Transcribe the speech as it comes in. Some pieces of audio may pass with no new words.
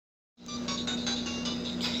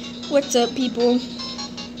What's up, people?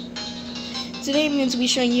 Today I'm going to be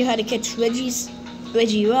showing you how to catch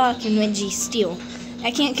Regirock and Registeel.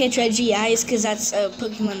 I can't catch Regice because that's a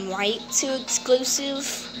Pokemon White 2 exclusive.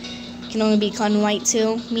 It can only be caught in White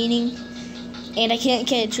 2, meaning. And I can't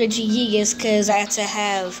catch Regigigas because I have to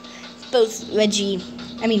have both Regirock,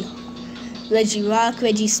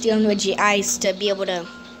 Registeel, and Regice to be able to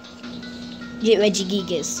get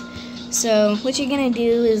Regigigas. So what you're gonna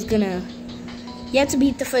do is you have to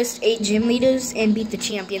beat the first 8 gym leaders and beat the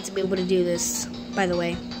champion to be able to do this, by the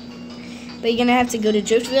way. But you're gonna have to go to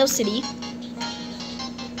Driftvale City.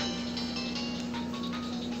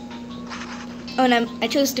 Oh, and I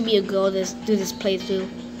chose to be a girl through this playthrough.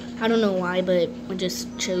 I don't know why, but I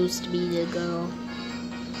just chose to be a girl.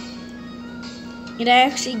 And I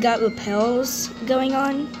actually got repels going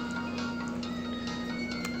on.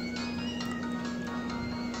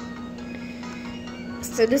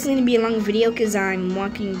 So this is going to be a long video because I'm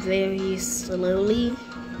walking very slowly.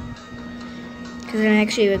 Because I'm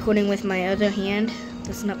actually recording with my other hand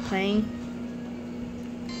that's not playing.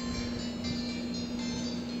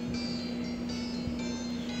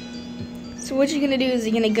 So what you're going to do is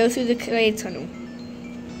you're going to go through the clay tunnel.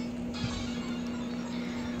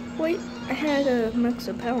 Wait, I had a max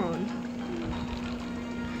repel on.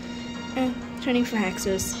 Turning for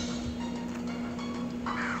Haxos.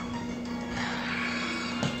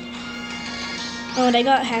 Oh, and I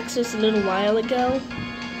got Haxos a little while ago,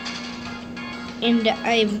 and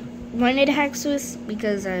I wanted Haxos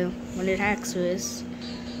because I wanted Haxos.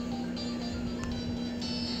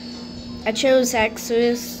 I chose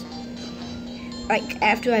Haxos like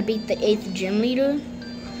after I beat the 8th gym leader,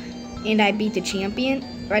 and I beat the champion,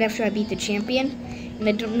 right after I beat the champion, and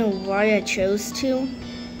I don't know why I chose to,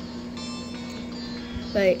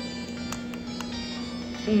 but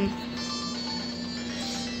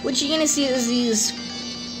what you're going to see is these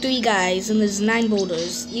 3 guys, and there's 9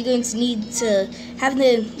 boulders. You're going to need to have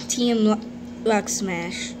the TM Rock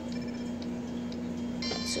Smash.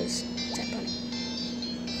 So just tap on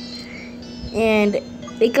it. And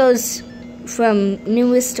it goes from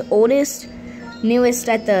newest to oldest. Newest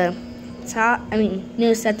at the top,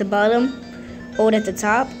 newest at the bottom, old at the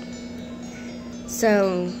top.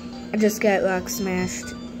 So, I just got Rock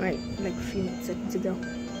Smashed, right, like a few seconds ago.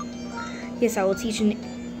 Yes, I will teach it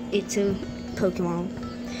to Pokemon.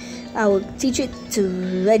 I will teach it to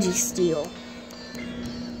Registeel.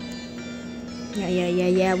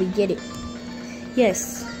 Yeah, we get it.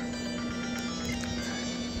 Yes.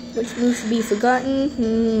 Which move should be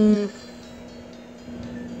forgotten?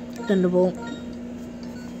 Thunderbolt.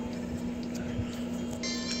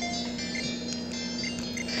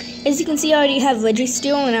 As you can see, I already have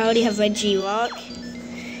Registeel and I already have Regirock.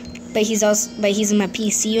 But he's in my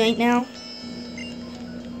PC right now.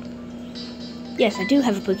 Yes, I do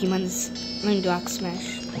have a Pokemon that's named Rock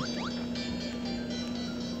Smash.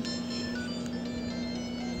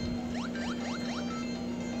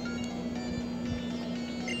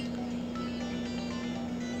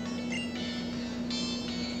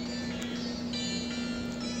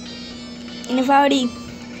 And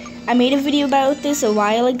I made a video about this a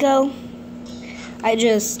while ago. I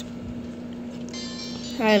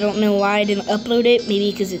don't know why I didn't upload it. Maybe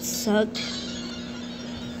because it sucked.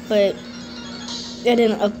 But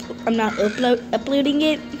I'm not uploading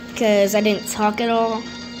it because I didn't talk at all.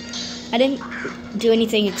 I didn't do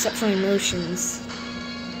anything except for emotions.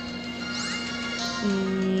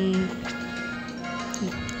 I'm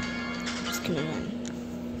just gonna run.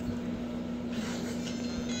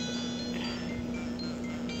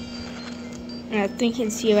 I think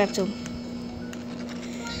it's here after.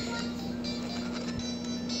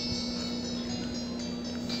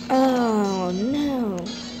 Oh no.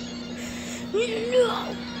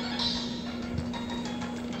 No.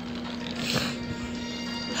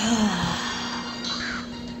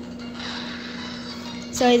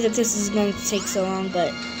 Sorry that this is going to take so long,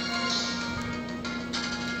 but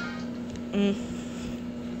at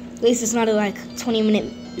least it's not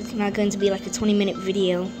it's not going to be like a 20-minute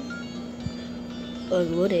video. Or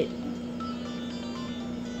would it?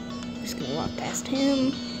 I'm just gonna walk past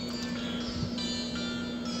him.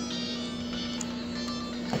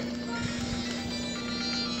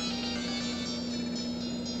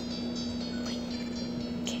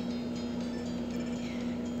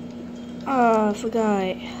 Oh, I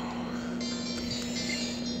forgot.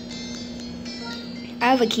 I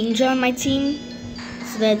have a Kingdra on my team,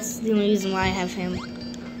 so that's the only reason why I have him.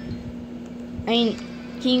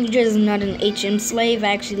 Kingdra is not an HM slave.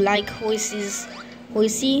 I actually like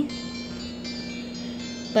Horsey,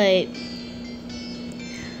 but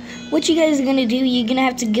what you guys are gonna do, you're gonna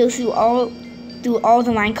have to go through all do all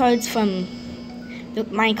the minecarts from the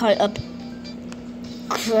minecart up.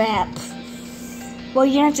 Crap. Well,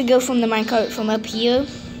 you have to go from the minecart from up here,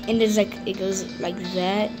 and there's like, it goes like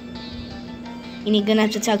that. And you're gonna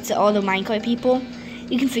have to talk to all the minecart people.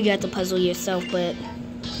 You can figure out the puzzle yourself, but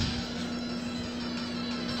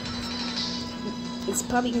it's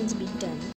probably going to be done.